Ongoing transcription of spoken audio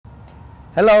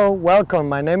Hello, welcome.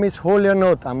 My name is Julio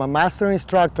Nutt. I'm a master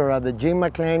instructor at the Jim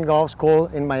McLean Golf School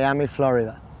in Miami,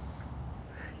 Florida.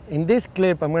 In this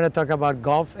clip, I'm going to talk about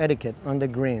golf etiquette on the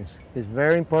greens. It's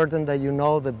very important that you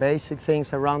know the basic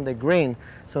things around the green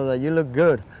so that you look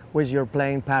good with your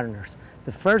playing partners.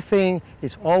 The first thing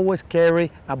is always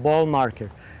carry a ball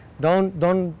marker.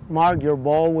 Don't mark your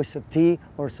ball with a tee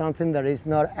or something that is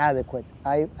not adequate.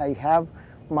 I have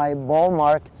my ball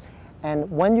mark.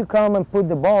 And when you come and put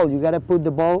the ball, you got to put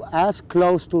the ball as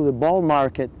close to the ball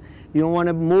market. You don't want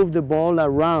to move the ball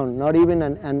around, not even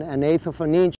an eighth of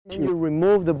an inch. You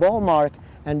remove the ball mark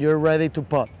and you're ready to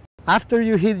putt. After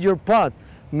you hit your putt,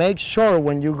 make sure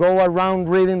when you go around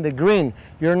reading the green,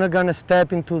 you're not going to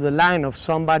step into the line of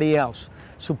somebody else.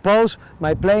 Suppose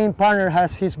my playing partner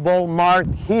has his ball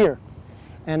marked here,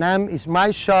 and it's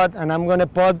my shot, and I'm going to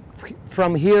putt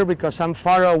from here because I'm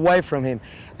far away from him.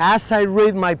 As I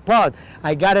read my putt,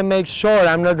 I got to make sure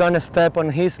I'm not going to step on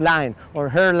his line or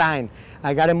her line.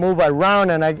 I got to move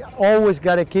around, and I always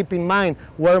got to keep in mind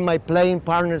where my playing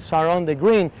partners are on the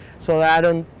green so that I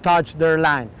don't touch their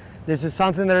line. This is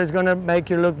something that is going to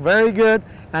make you look very good,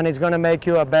 and it's going to make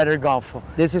you a better golfer.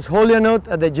 This is Julio Nutt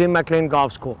at the Jim McLean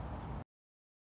Golf School.